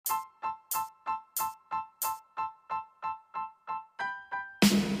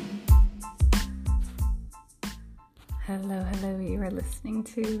Hello. You are listening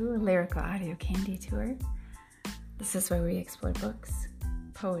to Lyrical Audio Candy Tour. This is where we explore books,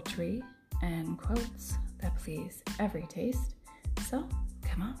 poetry, and quotes that please every taste. So,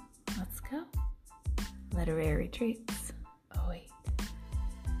 come on, let's go. Literary treats await.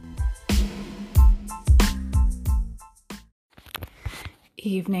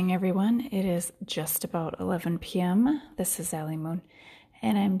 Evening, everyone. It is just about 11 p.m. This is Allie Moon,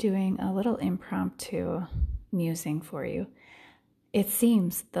 and I'm doing a little impromptu musing for you. It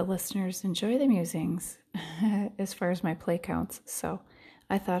seems the listeners enjoy the musings as far as my play counts, so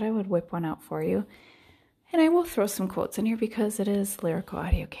I thought I would whip one out for you. And I will throw some quotes in here because it is Lyrical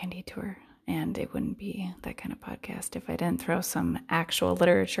Audio Candy Tour, and it wouldn't be that kind of podcast if I didn't throw some actual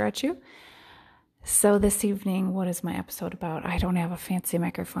literature at you. So this evening, what is my episode about? I don't have a fancy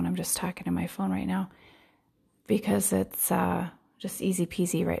microphone. I'm just talking to my phone right now because it's just easy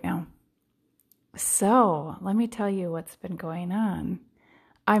peasy right now. So let me tell you what's been going on.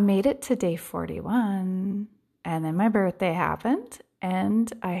 I made it to day 41, and then my birthday happened,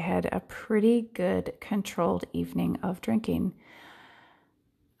 and I had a pretty good controlled evening of drinking.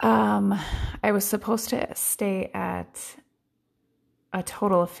 I was supposed to stay at a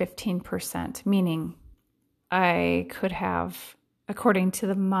total of 15%, meaning I could have, according to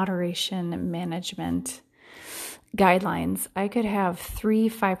the moderation management guidelines, I could have 3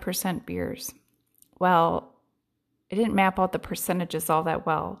 5% beers. Well, I didn't map out the percentages all that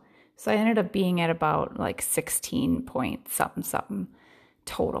well, so I ended up being at about like 16 point something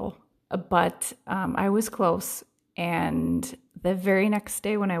total. But I was close, and the very next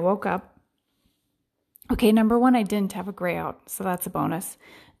day when I woke up, okay, number one, I didn't have a gray out, so that's a bonus.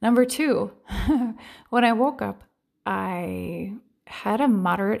 Number two, when I woke up, I had a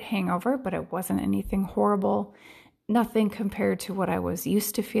moderate hangover, but it wasn't anything horrible, nothing compared to what I was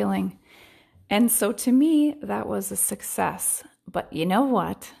used to feeling. And so to me, that was a success. But you know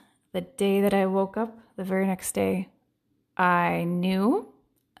what? The day that I woke up, the very next day, I knew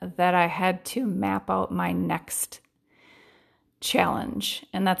that I had to map out my next challenge.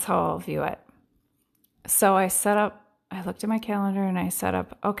 And that's how I'll view it. So I looked at my calendar and I set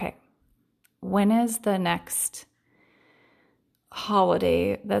up, okay, when is the next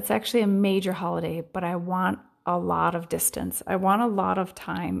holiday? That's actually a major holiday, but I want a lot of distance. I want a lot of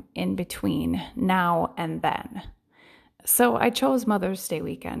time in between now and then. So I chose Mother's Day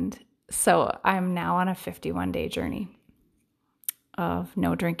weekend. So I'm now on a 51-day journey of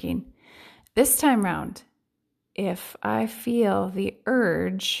no drinking. This time round, if I feel the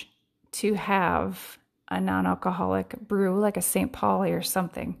urge to have a non-alcoholic brew like a St. Pauli or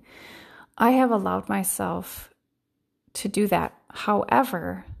something, I have allowed myself to do that.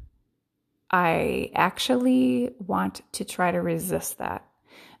 However, I actually want to try to resist that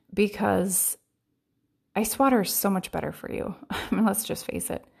because ice water is so much better for you. I mean, let's just face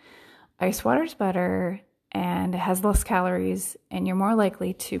it. Ice water is better and it has less calories, and you're more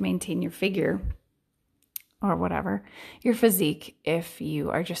likely to maintain your figure or whatever, your physique, if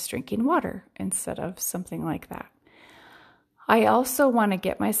you are just drinking water instead of something like that. I also want to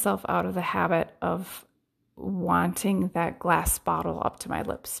get myself out of the habit of wanting that glass bottle up to my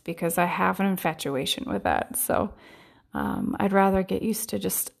lips because I have an infatuation with that. So I'd rather get used to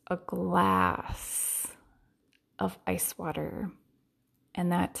just a glass of ice water.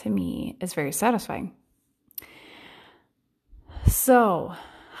 And that to me is very satisfying. So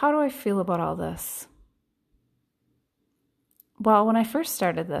how do I feel about all this? Well, when I first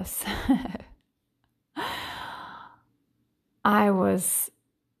started this, I was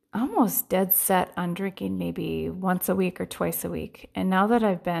almost dead set on drinking maybe once a week or twice a week. And now that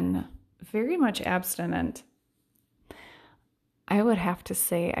I've been very much abstinent, I would have to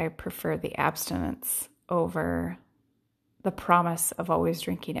say I prefer the abstinence over the promise of always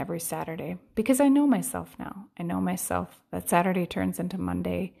drinking every Saturday, because I know myself now. I know myself that Saturday turns into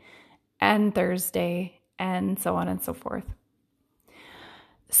Monday and Thursday and so on and so forth.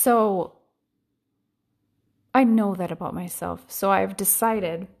 So I know that about myself. So I've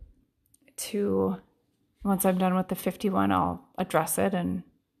decided to, once I'm done with the 51, I'll address it. And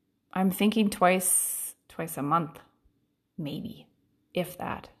I'm thinking twice a month, maybe, if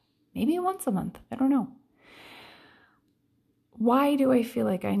that. Maybe once a month. I don't know. Why do I feel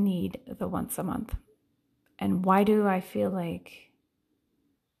like I need the once a month? And why do I feel like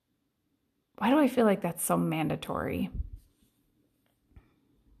that's so mandatory?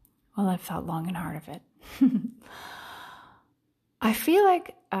 Well, I've thought long and hard of it. I feel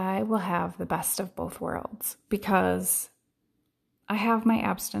like I will have the best of both worlds because I have my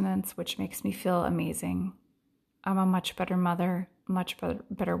abstinence, which makes me feel amazing. I'm a much better mother, much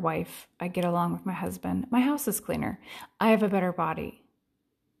better wife. I get along with my husband. My house is cleaner. I have a better body.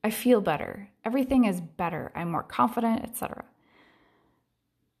 I feel better. Everything is better. I'm more confident, etc.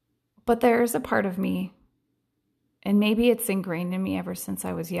 But there's a part of me, and maybe it's ingrained in me ever since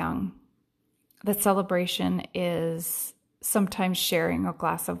I was young, that celebration is sometimes sharing a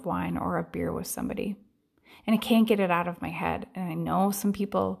glass of wine or a beer with somebody. And I can't get it out of my head. And I know some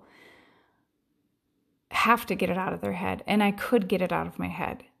people have to get it out of their head, and I could get it out of my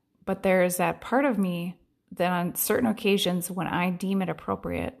head. But there is that part of me that on certain occasions when I deem it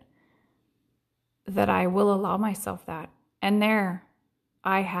appropriate, that I will allow myself that. And there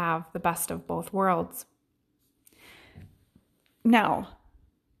I have the best of both worlds. Now,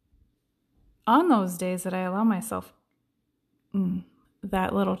 on those days that I allow myself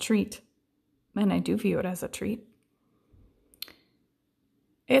that little treat, and I do view it as a treat,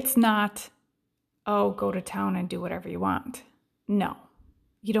 it's not, oh, go to town and do whatever you want. No,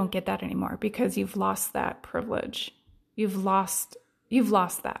 you don't get that anymore because you've lost that privilege. You've lost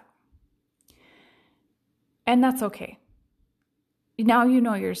that. And that's okay. Now you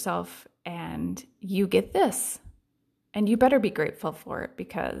know yourself and you get this. And you better be grateful for it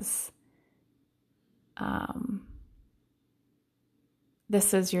because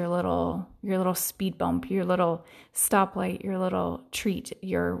this is your little speed bump, your little stoplight, your little treat,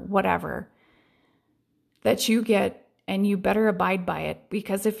 your whatever that you get, and you better abide by it,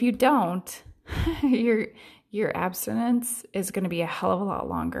 because if you don't, your abstinence is going to be a hell of a lot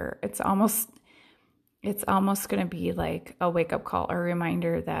longer. It's almost going to be like a wake-up call, a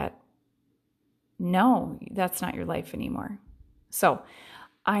reminder that no, that's not your life anymore. So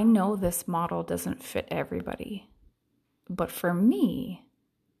I know this model doesn't fit everybody, but for me,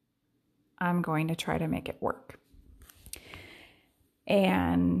 I'm going to try to make it work.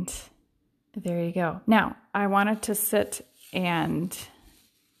 And there you go. Now, I wanted to sit and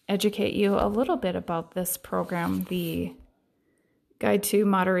educate you a little bit about this program, the Guide to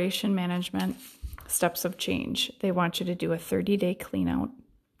Moderation Management, Steps of Change. They want you to do a 30-day clean out.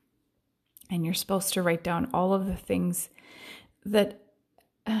 And you're supposed to write down all of the things that,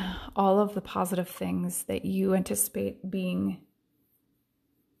 all of the positive things that you anticipate being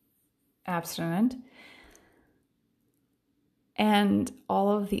abstinent, and all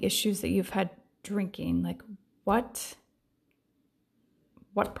of the issues that you've had drinking, like what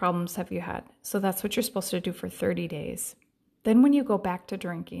problems have you had? So that's what you're supposed to do for 30 days. Then when you go back to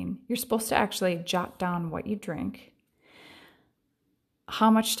drinking, you're supposed to actually jot down what you drink,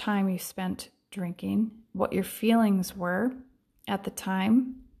 how much time you spent drinking, what your feelings were at the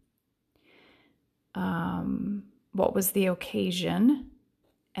time, what was the occasion,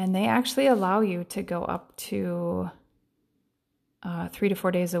 and they actually allow you to go up to 3 to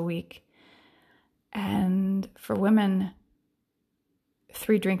 4 days a week. And for women,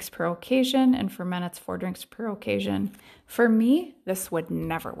 3 drinks per occasion, and for men, it's 4 drinks per occasion. For me, this would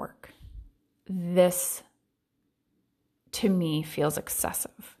never work. This, to me, feels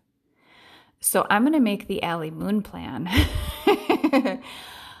excessive. So I'm going to make the Allie Moon plan.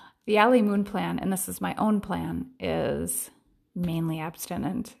 The Allie Moon plan, and this is my own plan, is mainly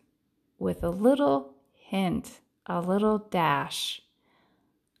abstinent with a little hint, a little dash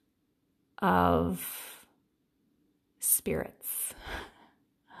of spirits,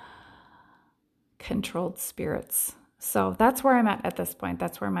 controlled spirits. So that's where I'm at this point.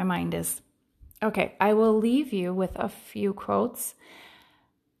 That's where my mind is. Okay, I will leave you with a few quotes,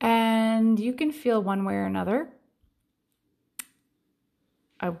 and you can feel one way or another.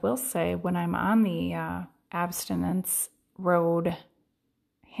 I will say, when I'm on the abstinence road,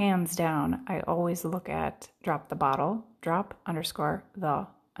 hands down, I always look at drop the bottle, drop_the_bottle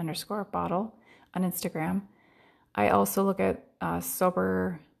on Instagram. I also look at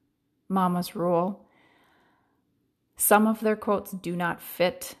Sober Mama's Rule. Some of their quotes do not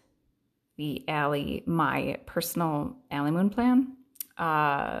fit my personal Allie Moon plan,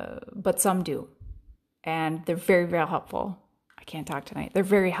 but some do. And they're very, very helpful. I can't talk tonight. They're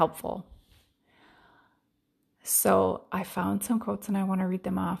very helpful. So I found some quotes and I want to read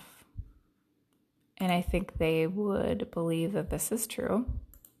them off. And I think they would believe that this is true.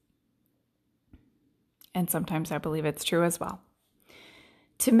 And sometimes I believe it's true as well.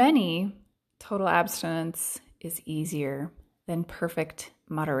 To many, total abstinence is easier than perfect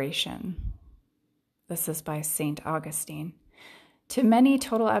moderation. This is by St. Augustine. To many,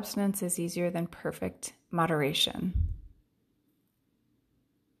 total abstinence is easier than perfect moderation.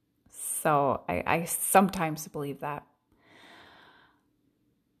 So I sometimes believe that.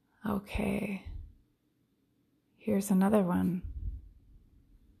 Okay. Here's another one.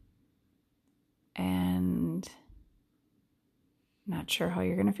 not sure how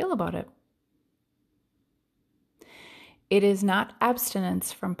you're going to feel about it. It is not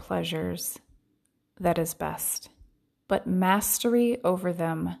abstinence from pleasures that is best, but mastery over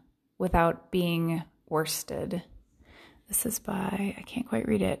them without being worsted. This is by, I can't quite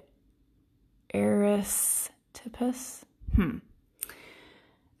read it, Aristippus.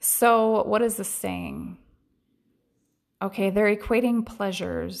 So what is this saying? Okay, they're equating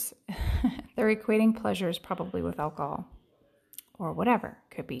pleasures. They're equating pleasures probably with alcohol or whatever.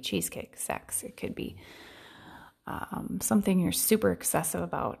 It could be cheesecake, sex. It could be something you're super excessive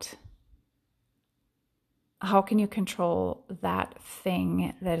about. How can you control that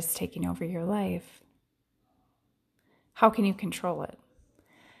thing that is taking over your life? How can you control it?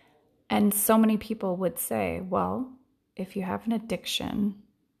 And so many people would say, well, if you have an addiction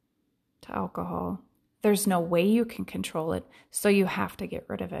to alcohol, there's no way you can control it, so you have to get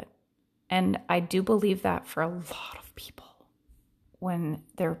rid of it. And I do believe that for a lot of people when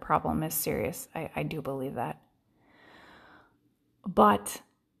their problem is serious. I do believe that. But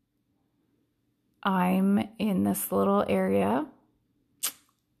I'm in this little area,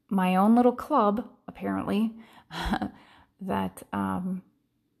 my own little club, apparently, that I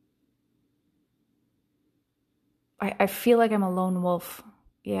feel like I'm a lone wolf.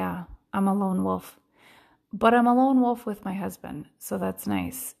 Yeah, I'm a lone wolf. But I'm a lone wolf with my husband, so that's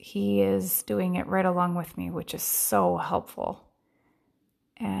nice. He is doing it right along with me, which is so helpful.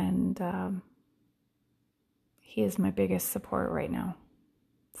 And he is my biggest support right now.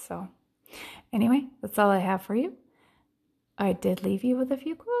 So anyway, that's all I have for you. I did leave you with a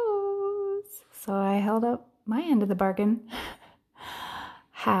few quotes, so I held up my end of the bargain.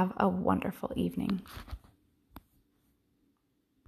 Have a wonderful evening.